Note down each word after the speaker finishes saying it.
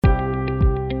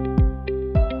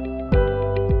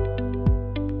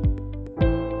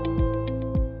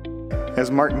As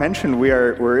Mark mentioned,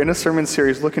 we're in a sermon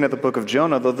series looking at the book of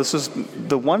Jonah, though this is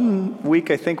the one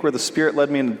week, I think, where the Spirit led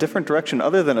me in a different direction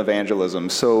other than evangelism.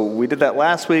 So we did that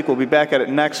last week. We'll be back at it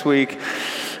next week.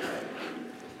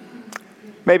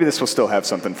 Maybe this will still have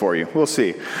something for you. We'll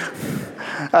see.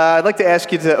 I'd like to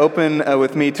ask you to open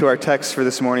with me to our text for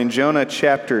this morning, Jonah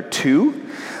chapter 2.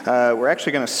 We're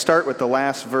actually going to start with the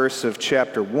last verse of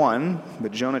chapter 1,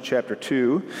 but Jonah chapter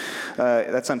 2.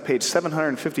 That's on page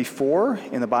 754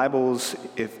 in the Bibles,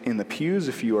 in the pews,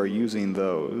 if you are using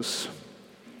those.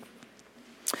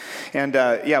 And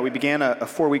we began a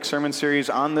 4-week sermon series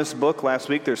on this book last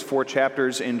week. There's 4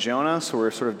 chapters in Jonah, so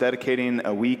we're sort of dedicating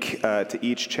a week to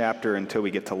each chapter until we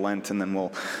get to Lent, and then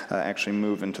we'll actually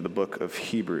move into the book of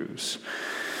Hebrews.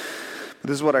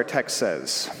 This is what our text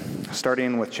says,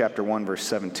 starting with chapter 1, verse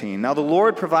 17. Now the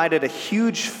Lord provided a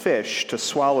huge fish to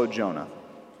swallow Jonah,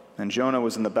 and Jonah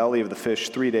was in the belly of the fish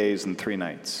 3 days and 3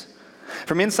 nights.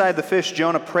 From inside the fish,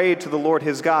 Jonah prayed to the Lord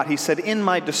his God. He said, "In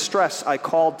my distress I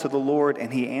called to the Lord,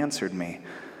 and he answered me.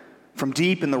 From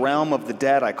deep in the realm of the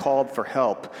dead I called for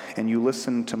help, and you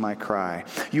listened to my cry.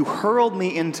 You hurled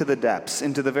me into the depths,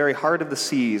 into the very heart of the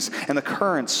seas, and the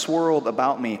currents swirled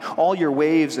about me. All your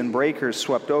waves and breakers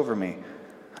swept over me.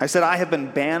 I said, I have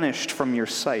been banished from your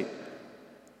sight,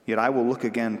 yet I will look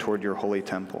again toward your holy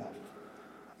temple.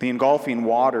 The engulfing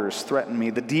waters threatened me.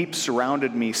 The deep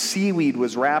surrounded me. Seaweed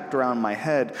was wrapped around my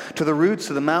head. To the roots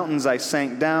of the mountains I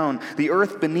sank down. The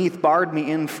earth beneath barred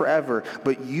me in forever.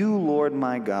 But you, Lord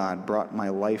my God, brought my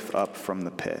life up from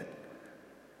the pit.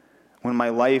 When my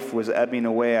life was ebbing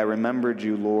away, I remembered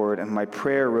you, Lord, and my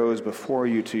prayer rose before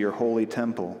you to your holy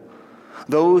temple.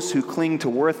 Those who cling to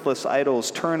worthless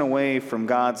idols turn away from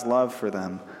God's love for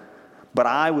them. But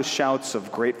I, with shouts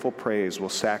of grateful praise, will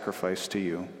sacrifice to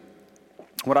you.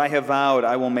 What I have vowed,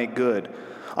 I will make good.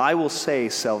 I will say,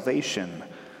 salvation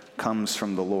comes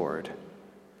from the Lord.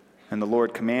 And the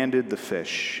Lord commanded the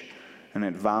fish, and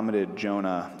it vomited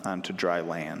Jonah onto dry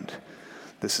land.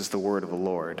 This is the word of the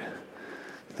Lord.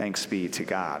 Thanks be to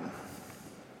God.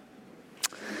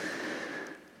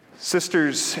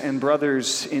 Sisters and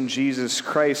brothers in Jesus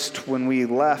Christ, when we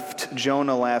left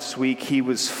Jonah last week, he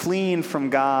was fleeing from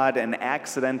God and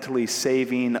accidentally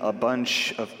saving a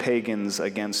bunch of pagans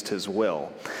against his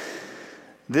will.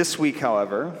 This week,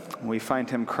 however, we find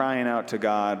him crying out to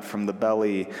God from the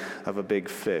belly of a big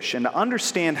fish. And to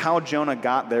understand how Jonah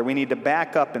got there, we need to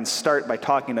back up and start by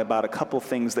talking about a couple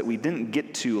things that we didn't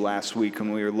get to last week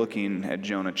when we were looking at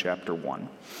Jonah chapter 1.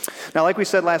 Now, like we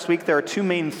said last week, there are 2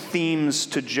 main themes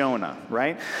to Jonah,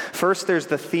 right? First, there's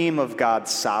the theme of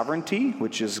God's sovereignty,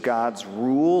 which is God's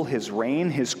rule, his reign,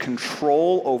 his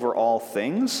control over all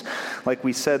things. Like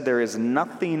we said, there is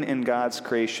nothing in God's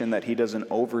creation that he doesn't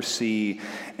oversee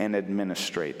and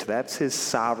administrate. That's his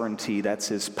sovereignty, that's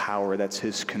his power, that's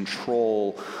his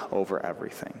control over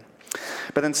everything.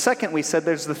 But then second, we said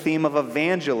there's the theme of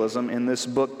evangelism in this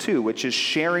book too, which is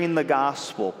sharing the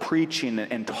gospel, preaching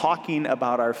and talking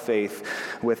about our faith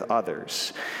with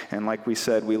others. And like we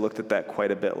said, we looked at that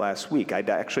quite a bit last week. I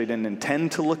actually didn't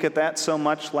intend to look at that so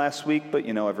much last week, but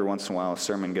every once in a while a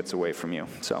sermon gets away from you.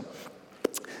 So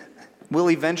we'll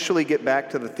eventually get back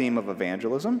to the theme of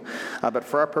evangelism, but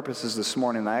for our purposes this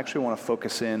morning, I actually want to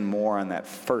focus in more on that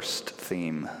first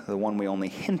theme, the one we only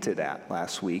hinted at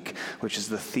last week, which is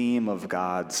the theme of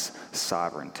God's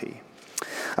sovereignty.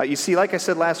 You see, like I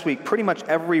said last week, pretty much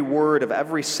every word of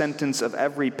every sentence of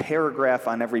every paragraph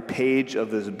on every page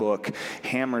of this book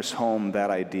hammers home that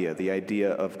idea, the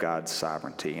idea of God's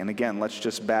sovereignty. And again, let's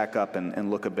just back up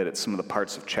and look a bit at some of the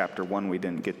parts of chapter 1 we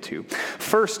didn't get to.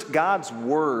 First, God's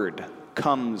word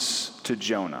comes to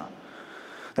Jonah.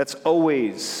 That's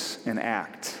always an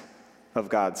act of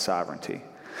God's sovereignty.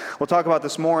 We'll talk about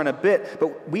this more in a bit,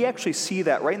 but we actually see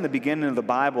that right in the beginning of the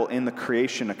Bible in the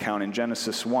creation account in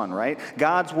Genesis 1, right?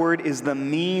 God's word is the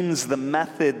means, the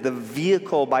method, the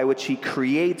vehicle by which he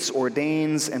creates,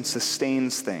 ordains, and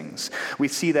sustains things. We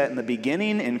see that in the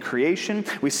beginning in creation.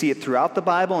 We see it throughout the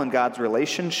Bible in God's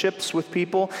relationships with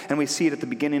people, and we see it at the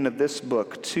beginning of this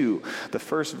book too. The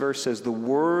first verse says, "The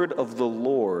word of the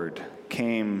Lord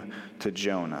came to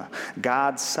Jonah."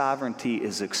 God's sovereignty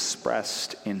is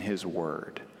expressed in his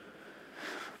word.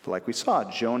 But like we saw,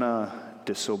 Jonah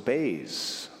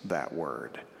disobeys that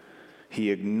word.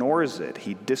 He ignores it.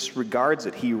 He disregards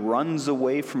it. He runs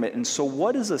away from it. And so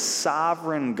what is a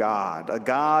sovereign God? A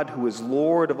God who is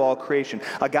Lord of all creation.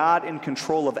 A God in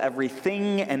control of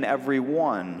everything and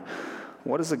everyone.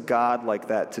 What is a God like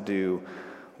that to do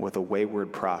with a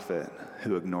wayward prophet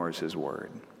who ignores his word?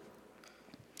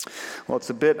 Well, it's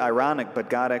a bit ironic, but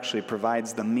God actually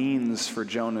provides the means for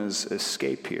Jonah's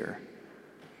escape here.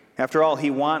 After all, he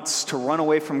wants to run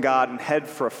away from God and head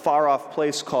for a far-off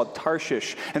place called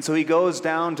Tarshish. And so he goes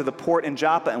down to the port in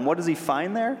Joppa, and what does he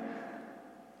find there?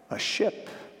 A ship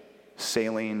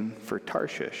sailing for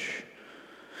Tarshish.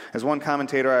 As one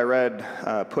commentator I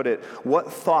read put it,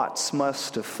 what thoughts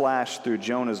must have flashed through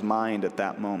Jonah's mind at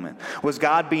that moment? Was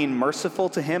God being merciful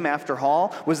to him after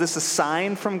all? Was this a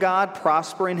sign from God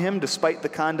prospering him despite the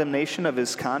condemnation of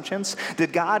his conscience?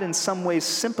 Did God in some ways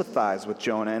sympathize with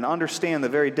Jonah and understand the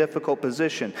very difficult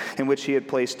position in which he had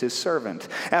placed his servant?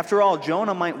 After all,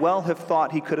 Jonah might well have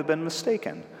thought he could have been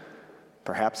mistaken.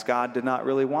 Perhaps God did not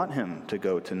really want him to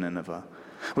go to Nineveh.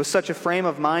 With such a frame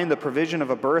of mind, the provision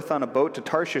of a berth on a boat to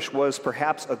Tarshish was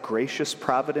perhaps a gracious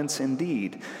providence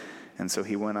indeed. And so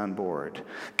he went on board.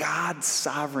 God's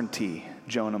sovereignty,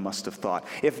 Jonah must have thought.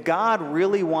 If God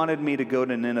really wanted me to go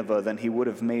to Nineveh, then he would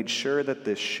have made sure that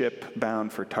this ship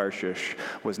bound for Tarshish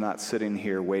was not sitting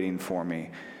here waiting for me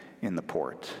in the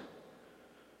port.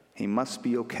 He must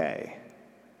be okay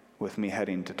with me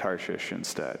heading to Tarshish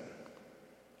instead.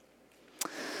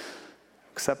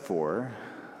 Except for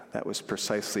that was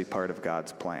precisely part of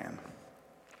God's plan.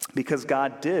 Because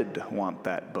God did want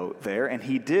that boat there, and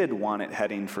he did want it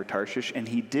heading for Tarshish, and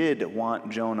he did want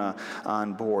Jonah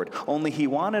on board. Only he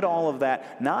wanted all of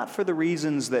that not for the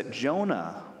reasons that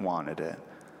Jonah wanted it,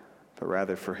 but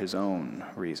rather for his own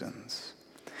reasons.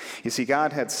 You see,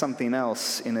 God had something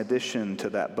else in addition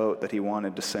to that boat that he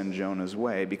wanted to send Jonah's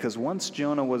way, because once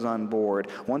Jonah was on board,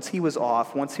 once he was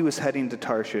off, once he was heading to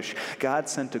Tarshish, God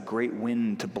sent a great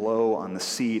wind to blow on the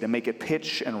sea, to make it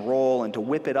pitch and roll, and to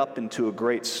whip it up into a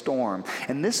great storm.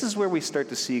 And this is where we start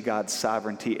to see God's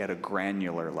sovereignty at a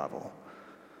granular level.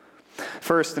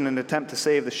 First, in an attempt to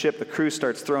save the ship, the crew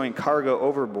starts throwing cargo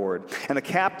overboard. And the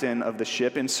captain of the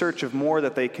ship, in search of more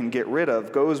that they can get rid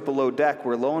of, goes below deck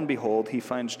where, lo and behold, he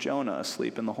finds Jonah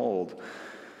asleep in the hold.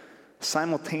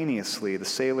 Simultaneously, the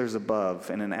sailors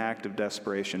above, in an act of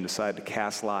desperation, decide to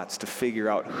cast lots to figure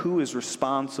out who is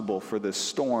responsible for this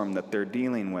storm that they're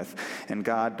dealing with. And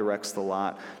God directs the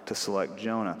lot to select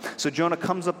Jonah. So Jonah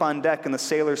comes up on deck, and the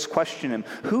sailors question him,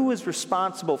 who is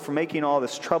responsible for making all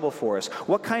this trouble for us?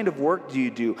 What kind of work do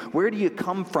you do? Where do you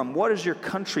come from? What is your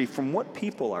country? From what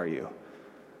people are you?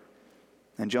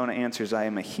 And Jonah answers, I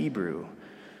am a Hebrew,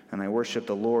 and I worship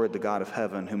the Lord, the God of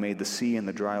heaven, who made the sea and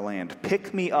the dry land.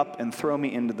 Pick me up and throw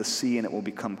me into the sea, and it will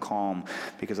become calm,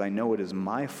 because I know it is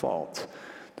my fault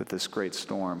that this great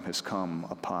storm has come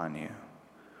upon you.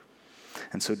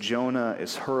 And so Jonah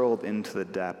is hurled into the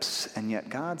depths, and yet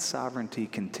God's sovereignty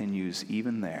continues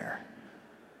even there.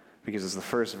 Because as the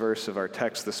first verse of our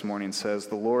text this morning says,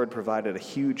 the Lord provided a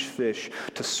huge fish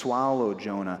to swallow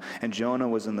Jonah, and Jonah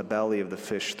was in the belly of the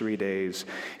fish 3 days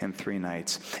and 3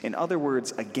 nights. In other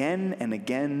words, again and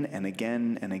again and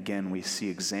again and again, we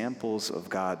see examples of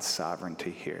God's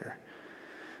sovereignty here.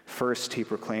 First, he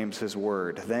proclaims his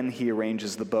word. Then he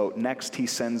arranges the boat. Next, he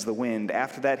sends the wind.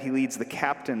 After that, he leads the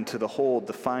captain to the hold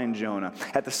to find Jonah.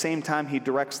 At the same time, he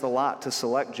directs the lot to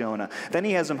select Jonah. Then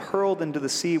he has him hurled into the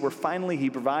sea, where finally he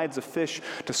provides a fish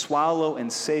to swallow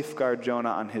and safeguard Jonah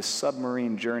on his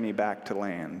submarine journey back to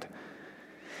land.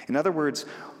 In other words,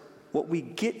 what we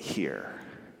get here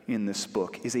in this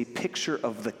book is a picture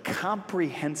of the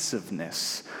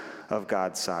comprehensiveness of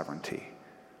God's sovereignty.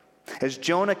 As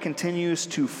Jonah continues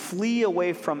to flee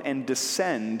away from and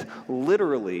descend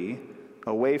literally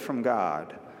away from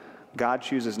God, God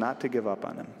chooses not to give up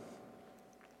on him.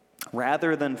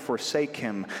 Rather than forsake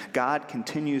him, God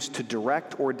continues to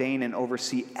direct, ordain, and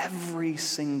oversee every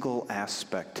single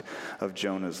aspect of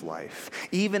Jonah's life.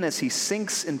 Even as he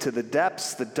sinks into the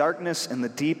depths, the darkness, and the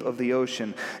deep of the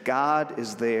ocean, God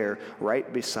is there,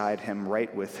 right beside him,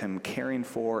 right with him, caring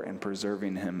for and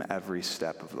preserving him every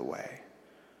step of the way.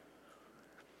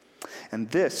 And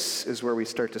this is where we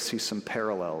start to see some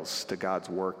parallels to God's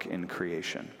work in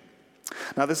creation.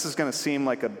 Now, this is going to seem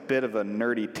like a bit of a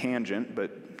nerdy tangent, but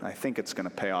I think it's going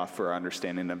to pay off for our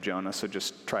understanding of Jonah, so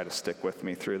just try to stick with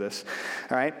me through this.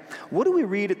 All right? What do we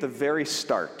read at the very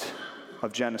start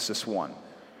of Genesis 1?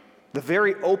 The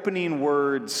very opening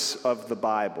words of the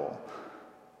Bible.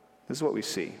 This is what we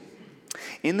see.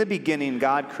 In the beginning,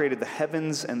 God created the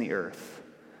heavens and the earth.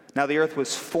 Now the earth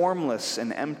was formless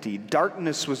and empty.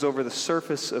 Darkness was over the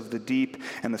surface of the deep,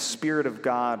 and the Spirit of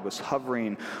God was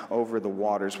hovering over the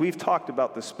waters. We've talked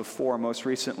about this before, most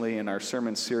recently in our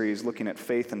sermon series looking at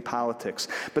faith and politics.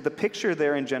 But the picture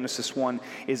there in Genesis 1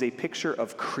 is a picture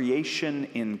of creation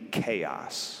in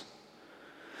chaos.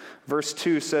 Verse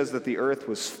 2 says that the earth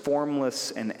was formless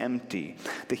and empty.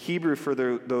 The Hebrew for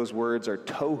those words are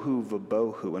tohu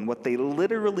vabohu, and what they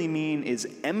literally mean is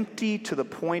empty to the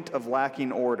point of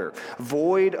lacking order,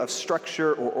 void of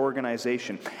structure or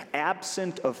organization,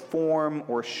 absent of form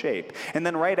or shape. And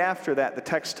then right after that, the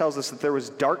text tells us that there was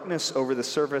darkness over the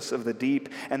surface of the deep,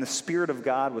 and the Spirit of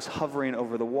God was hovering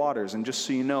over the waters. And just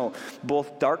so you know,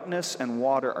 both darkness and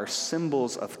water are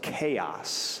symbols of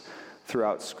chaos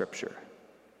throughout Scripture.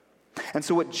 And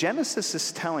so what Genesis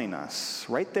is telling us,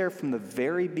 right there from the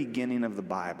very beginning of the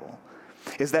Bible,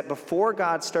 is that before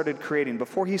God started creating,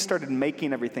 before he started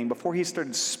making everything, before he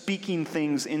started speaking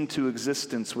things into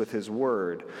existence with his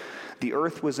word, the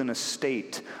earth was in a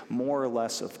state more or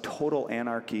less of total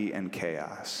anarchy and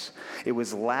chaos. It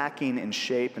was lacking in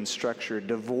shape and structure,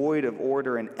 devoid of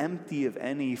order, and empty of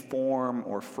any form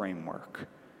or framework.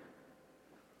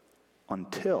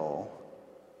 Until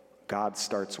God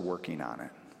starts working on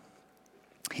it.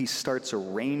 He starts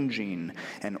arranging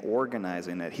and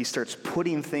organizing it. He starts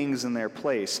putting things in their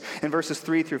place. In verses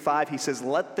 3 through 5, he says,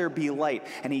 "Let there be light."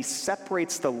 And he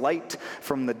separates the light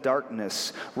from the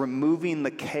darkness, removing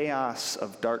the chaos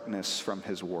of darkness from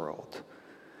his world.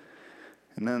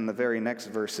 And then in the very next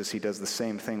verses, he does the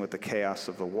same thing with the chaos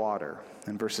of the water.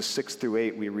 In verses 6 through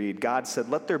 8, we read, "God said,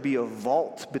 'Let there be a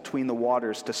vault between the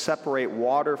waters to separate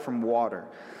water from water.'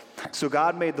 So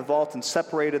God made the vault and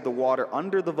separated the water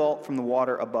under the vault from the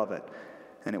water above it.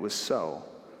 And it was so.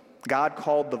 God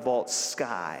called the vault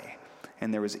sky,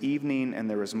 and there was evening and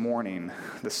there was morning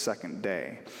the second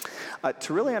day."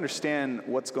 To really understand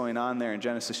what's going on there in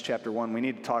Genesis chapter 1, we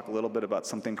need to talk a little bit about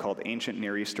something called ancient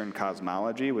Near Eastern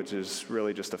cosmology, which is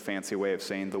really just a fancy way of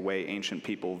saying the way ancient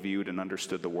people viewed and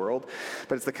understood the world.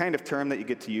 But it's the kind of term that you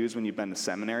get to use when you've been to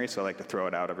seminary, so I like to throw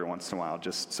it out every once in a while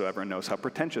just so everyone knows how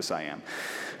pretentious I am,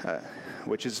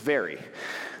 which is very.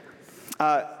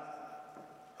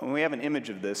 We have an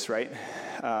image of this, right?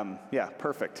 Yeah,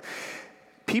 perfect.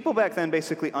 People back then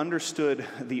basically understood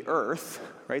the earth,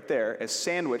 right there, as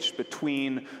sandwiched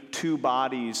between two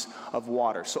bodies of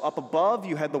water. So up above,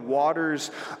 you had the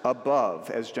waters above,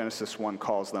 as Genesis 1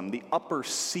 calls them, the upper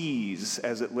seas,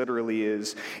 as it literally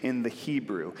is in the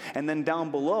Hebrew. And then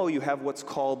down below, you have what's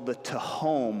called the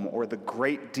Tehom, or the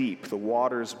great deep, the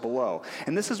waters below.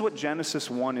 And this is what Genesis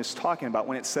 1 is talking about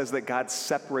when it says that God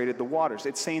separated the waters.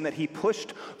 It's saying that he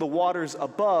pushed the waters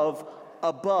above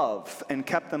and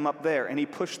kept them up there, and he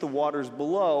pushed the waters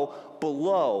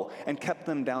below and kept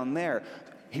them down there.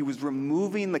 He was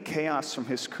removing the chaos from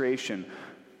his creation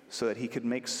so that he could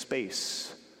make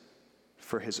space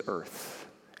for his earth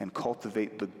and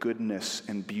cultivate the goodness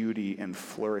and beauty and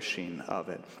flourishing of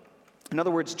it. In other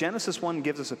words, Genesis 1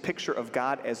 gives us a picture of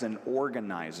God as an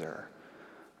organizer.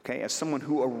 Okay, as someone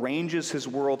who arranges his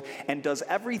world and does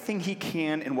everything he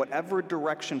can in whatever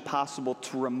direction possible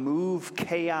to remove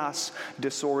chaos,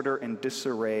 disorder, and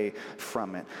disarray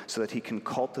from it so that he can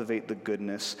cultivate the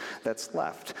goodness that's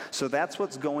left. So that's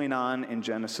what's going on in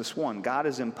Genesis 1. God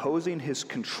is imposing his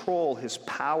control, his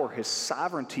power, his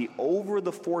sovereignty over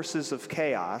the forces of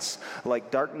chaos, like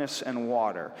darkness and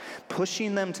water,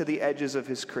 pushing them to the edges of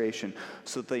his creation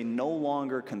so that they no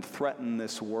longer can threaten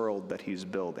this world that he's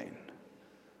building.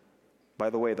 By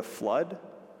the way, the flood,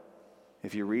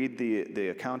 if you read the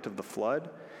account of the flood,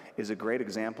 is a great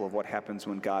example of what happens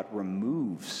when God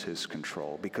removes his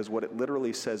control. Because what it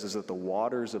literally says is that the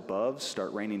waters above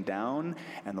start raining down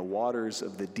and the waters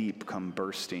of the deep come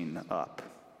bursting up.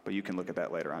 But you can look at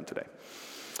that later on today.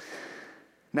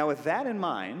 Now, with that in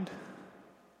mind,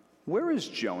 where is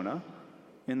Jonah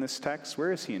in this text?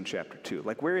 Where is he in chapter 2?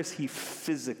 Like, where is he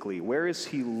physically? Where is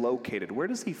he located? Where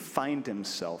does he find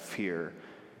himself here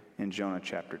in Jonah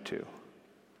chapter 2?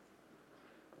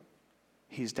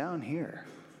 He's down here.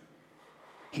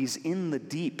 He's in the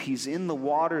deep. He's in the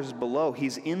waters below.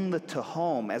 He's in the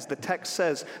Tehom. As the text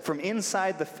says, from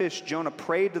inside the fish, Jonah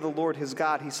prayed to the Lord his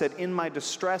God. He said, "In my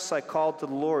distress I called to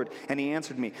the Lord, and he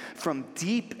answered me. From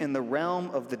deep in the realm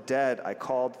of the dead I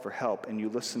called for help, and you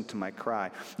listened to my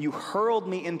cry. You hurled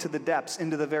me into the depths,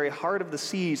 into the very heart of the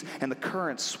seas, and the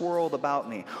currents swirled about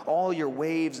me. All your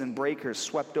waves and breakers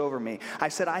swept over me. I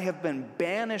said, I have been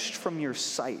banished from your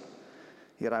sight.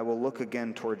 Yet I will look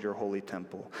again toward your holy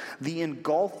temple. The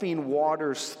engulfing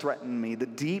waters threatened me. The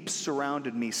deep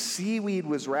surrounded me. Seaweed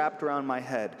was wrapped around my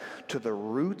head. To the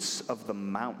roots of the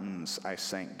mountains I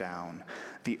sank down.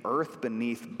 The earth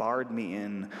beneath barred me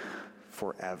in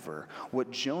forever."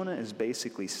 What Jonah is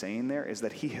basically saying there is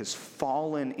that he has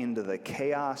fallen into the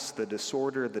chaos, the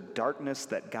disorder, the darkness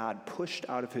that God pushed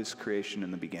out of his creation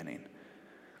in the beginning.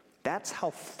 That's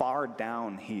how far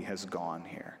down he has gone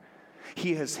here.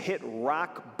 He has hit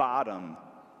rock bottom,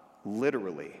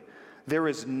 literally, There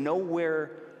is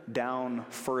nowhere down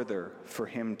further for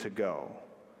him to go.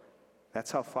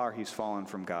 That's how far he's fallen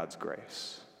from God's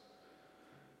grace.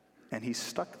 And he's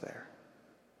stuck there.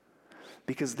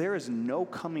 Because there is no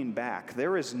coming back.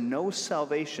 There is no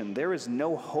salvation. There is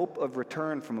no hope of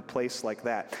return from a place like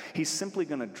that. He's simply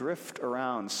going to drift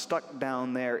around, stuck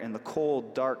down there in the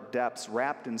cold, dark depths,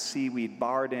 wrapped in seaweed,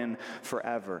 barred in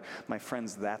forever. My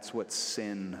friends, that's what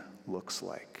sin looks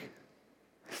like.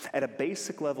 At a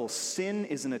basic level, sin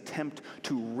is an attempt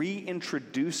to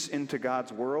reintroduce into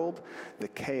God's world the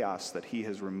chaos that he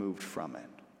has removed from it.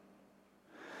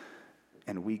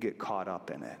 And we get caught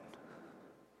up in it.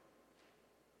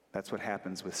 That's what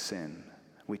happens with sin.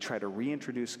 We try to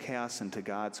reintroduce chaos into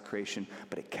God's creation,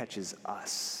 but it catches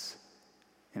us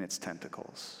in its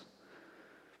tentacles.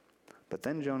 But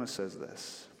then Jonah says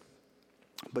this,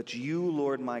 "But you,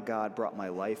 Lord my God, brought my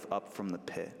life up from the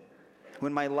pit.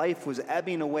 When my life was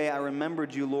ebbing away, I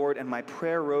remembered you, Lord, and my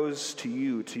prayer rose to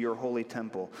you, to your holy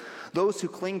temple. Those who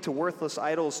cling to worthless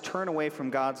idols turn away from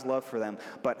God's love for them,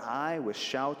 but I, with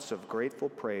shouts of grateful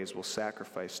praise, will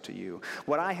sacrifice to you.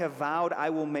 What I have vowed, I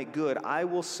will make good. I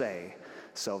will say,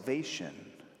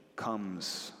 salvation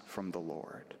comes from the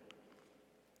Lord."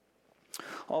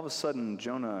 All of a sudden,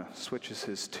 Jonah switches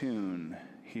his tune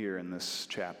here in this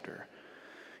chapter.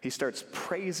 He starts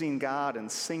praising God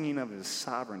and singing of his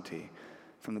sovereignty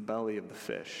from the belly of the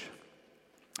fish.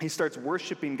 He starts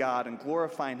worshiping God and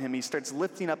glorifying him. He starts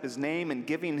lifting up his name and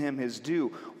giving him his due.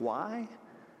 Why?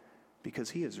 Because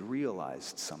he has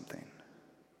realized something.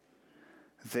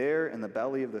 There in the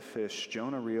belly of the fish,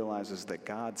 Jonah realizes that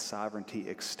God's sovereignty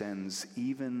extends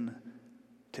even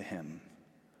to him,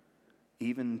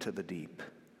 even to the deep.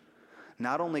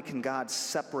 Not only can God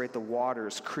separate the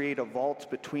waters, create a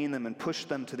vault between them, and push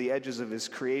them to the edges of his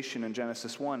creation in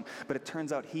Genesis 1, but it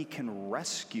turns out he can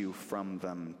rescue from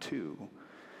them too.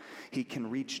 He can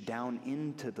reach down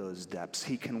into those depths.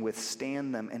 He can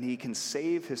withstand them, and he can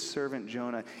save his servant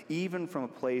Jonah even from a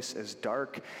place as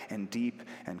dark and deep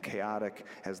and chaotic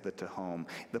as the Tehom.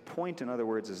 The point, in other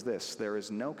words, is this: there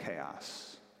is no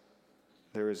chaos.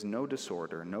 There is no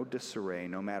disorder, no disarray,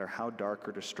 no matter how dark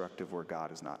or destructive, where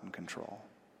God is not in control.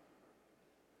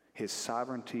 His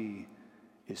sovereignty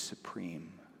is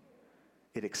supreme.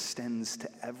 It extends to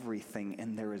everything,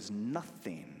 and there is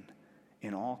nothing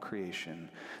in all creation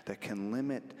that can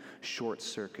limit,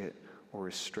 short-circuit, or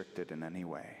restrict it in any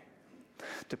way.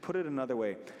 To put it another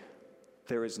way,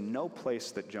 there is no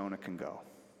place that Jonah can go,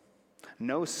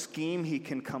 no scheme he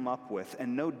can come up with,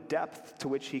 and no depth to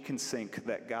which he can sink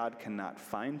that God cannot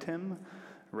find him,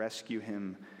 rescue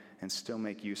him, and still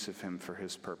make use of him for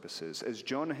his purposes. As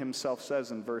Jonah himself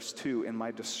says in verse 2, "In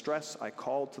my distress I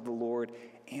called to the Lord,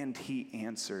 and he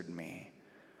answered me.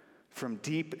 From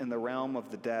deep in the realm of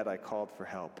the dead I called for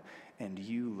help, and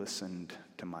you listened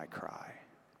to my cry."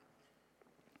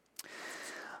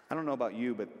 I don't know about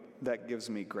you, but that gives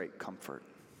me great comfort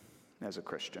as a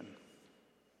Christian.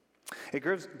 It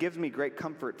gives me great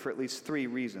comfort for at least three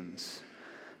reasons.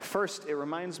 First, it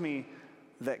reminds me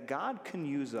that God can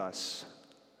use us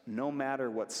no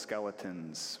matter what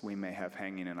skeletons we may have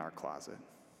hanging in our closet.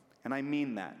 And I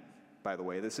mean that, by the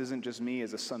way. This isn't just me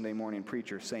as a Sunday morning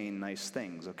preacher saying nice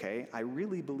things, okay? I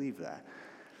really believe that.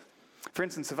 For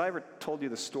instance, have I ever told you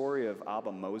the story of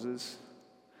Abba Moses?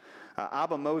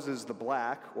 Abba Moses the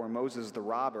Black, or Moses the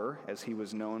Robber, as he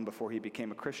was known before he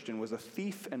became a Christian, was a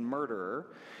thief and murderer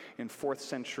in 4th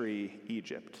century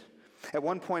Egypt. At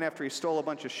one point, after he stole a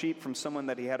bunch of sheep from someone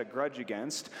that he had a grudge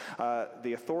against,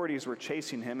 the authorities were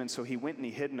chasing him, and so he went and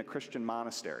he hid in a Christian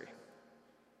monastery.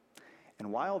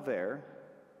 And while there,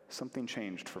 something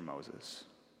changed for Moses.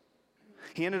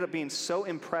 He ended up being so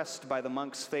impressed by the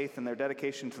monks' faith and their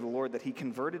dedication to the Lord that he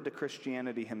converted to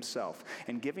Christianity himself.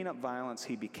 And giving up violence,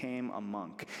 he became a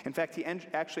monk. In fact, he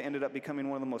actually ended up becoming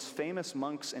one of the most famous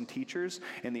monks and teachers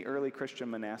in the early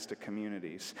Christian monastic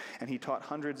communities. And he taught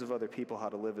hundreds of other people how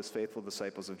to live as faithful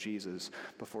disciples of Jesus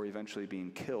before eventually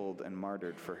being killed and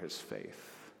martyred for his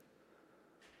faith.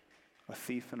 A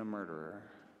thief and a murderer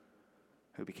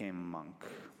who became a monk.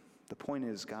 The point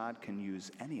is, God can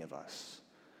use any of us.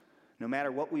 No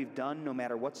matter what we've done, no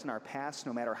matter what's in our past,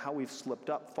 no matter how we've slipped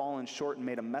up, fallen short, and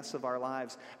made a mess of our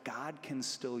lives, God can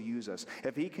still use us.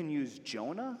 If he can use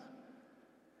Jonah,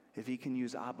 if he can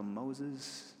use Abba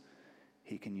Moses,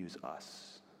 he can use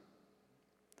us.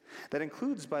 That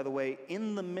includes, by the way,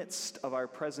 in the midst of our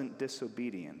present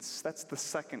disobedience. That's the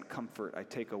second comfort I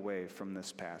take away from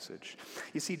this passage.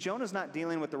 You see, Jonah's not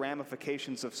dealing with the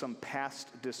ramifications of some past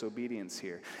disobedience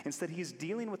here. Instead, he's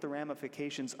dealing with the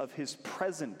ramifications of his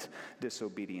present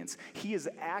disobedience. He is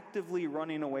actively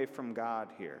running away from God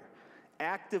here.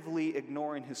 actively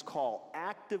ignoring his call,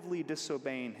 actively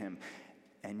disobeying him,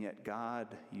 and yet God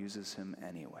uses him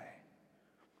anyway.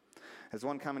 As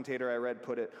one commentator I read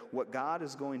put it, what God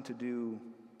is going to do,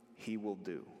 he will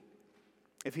do.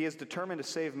 If he is determined to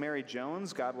save Mary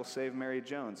Jones, God will save Mary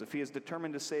Jones. If he is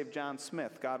determined to save John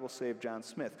Smith, God will save John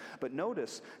Smith. But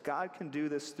notice, God can do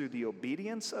this through the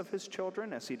obedience of his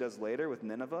children, as he does later with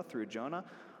Nineveh through Jonah,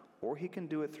 or he can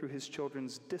do it through his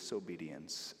children's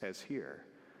disobedience, as here.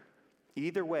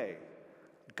 Either way,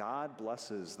 God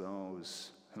blesses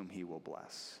those whom he will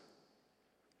bless.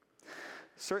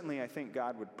 Certainly, I think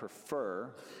God would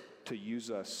prefer to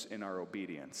use us in our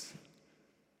obedience.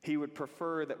 He would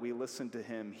prefer that we listen to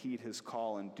him, heed his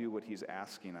call, and do what he's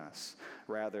asking us,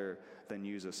 rather than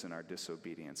use us in our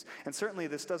disobedience. And certainly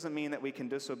this doesn't mean that we can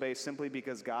disobey simply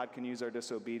because God can use our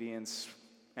disobedience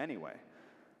anyway.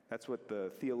 That's what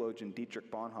the theologian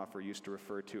Dietrich Bonhoeffer used to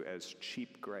refer to as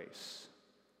cheap grace.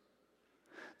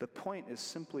 The point is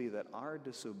simply that our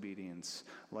disobedience,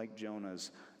 like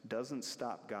Jonah's, doesn't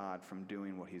stop God from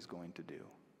doing what he's going to do.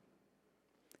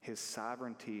 His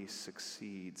sovereignty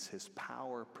succeeds, his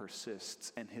power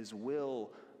persists, and his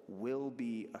will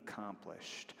be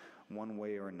accomplished one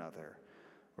way or another,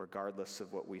 regardless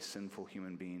of what we sinful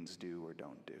human beings do or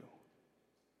don't do.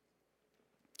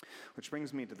 Which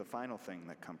brings me to the final thing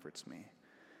that comforts me,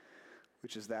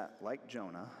 which is that, like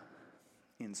Jonah,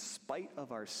 in spite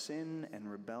of our sin and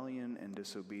rebellion and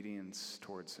disobedience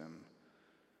towards him,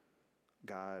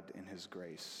 God, in his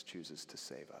grace, chooses to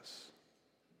save us.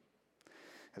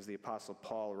 As the Apostle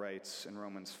Paul writes in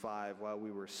Romans 5, while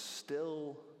we were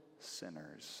still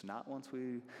sinners, not once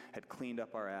we had cleaned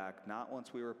up our act, not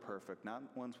once we were perfect, not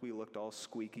once we looked all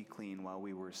squeaky clean, while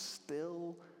we were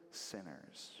still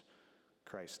sinners,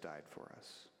 Christ died for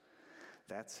us.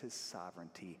 That's his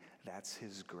sovereignty, that's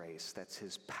his grace, that's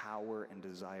his power and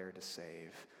desire to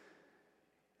save.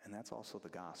 And that's also the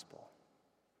gospel.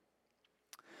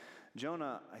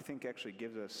 Jonah, I think, actually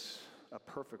gives us a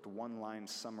perfect one-line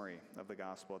summary of the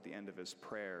gospel at the end of his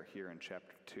prayer here in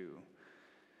chapter 2.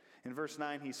 In verse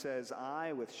 9, he says,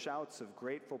 I, with shouts of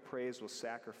grateful praise, will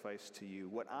sacrifice to you.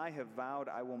 What I have vowed,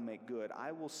 I will make good.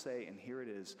 I will say, and here it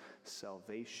is,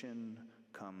 salvation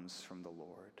comes from the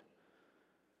Lord.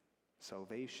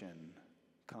 Salvation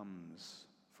comes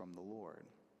from the Lord.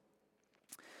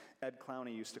 Ed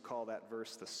Clowney used to call that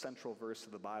verse the central verse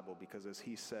of the Bible because, as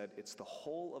he said, it's the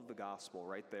whole of the gospel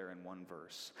right there in one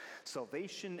verse.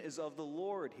 Salvation is of the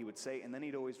Lord, he would say, and then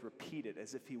he'd always repeat it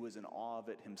as if he was in awe of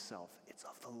it himself. It's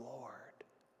of the Lord.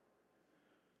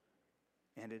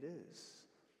 And it is.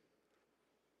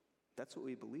 That's what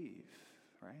we believe,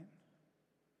 right?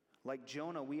 Like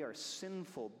Jonah, we are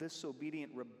sinful,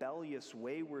 disobedient, rebellious,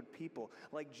 wayward people.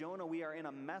 Like Jonah, we are in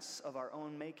a mess of our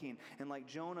own making. And like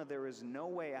Jonah, there is no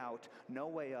way out, no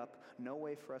way up, no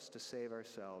way for us to save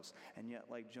ourselves. And yet,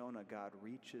 like Jonah, God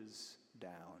reaches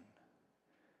down.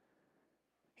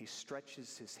 He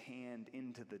stretches his hand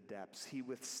into the depths. He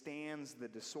withstands the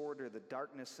disorder, the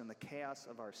darkness, and the chaos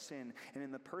of our sin. And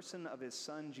in the person of his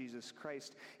Son, Jesus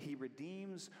Christ, he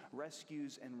redeems,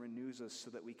 rescues, and renews us so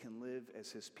that we can live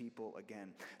as his people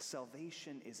again.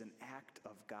 Salvation is an act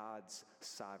of God's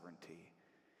sovereignty.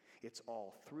 It's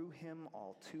all through him,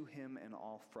 all to him, and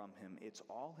all from him. It's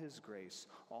all his grace,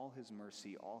 all his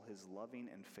mercy, all his loving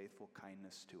and faithful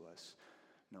kindness to us,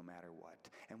 no matter what.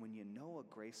 And when you know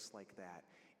a grace like that,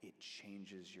 it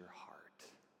changes your heart.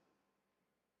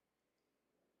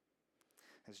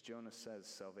 As Jonah says,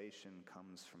 salvation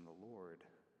comes from the Lord.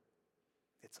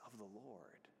 It's of the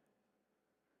Lord.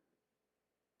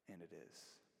 And it is.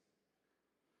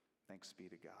 Thanks be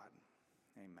to God.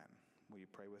 Amen. Will you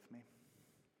pray with me?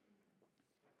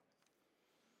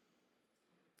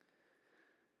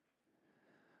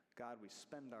 God, we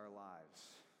spend our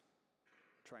lives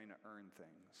trying to earn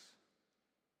things.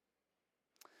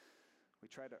 We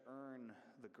try to earn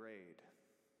the grade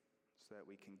so that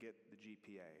we can get the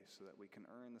GPA, so that we can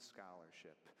earn the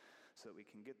scholarship, so that we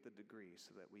can get the degree,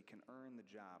 so that we can earn the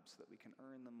job, so that we can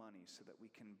earn the money, so that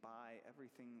we can buy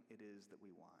everything it is that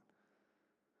we want.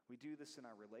 We do this in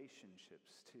our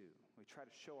relationships too. We try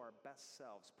to show our best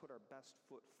selves, put our best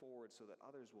foot forward so that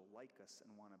others will like us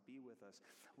and want to be with us.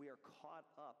 We are caught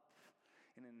up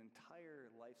in an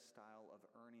entire lifestyle of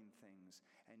earning things,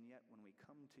 and yet when we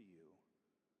come to you,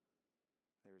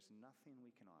 there's nothing we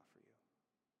can offer you.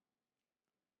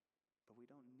 But we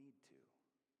don't need to,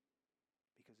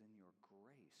 because in your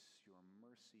grace, your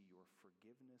mercy, your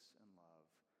forgiveness and love,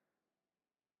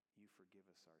 you forgive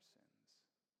us our sins.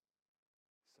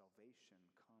 Salvation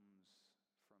comes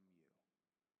from you.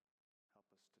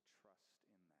 Help us to trust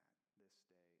in that this day and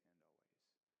always.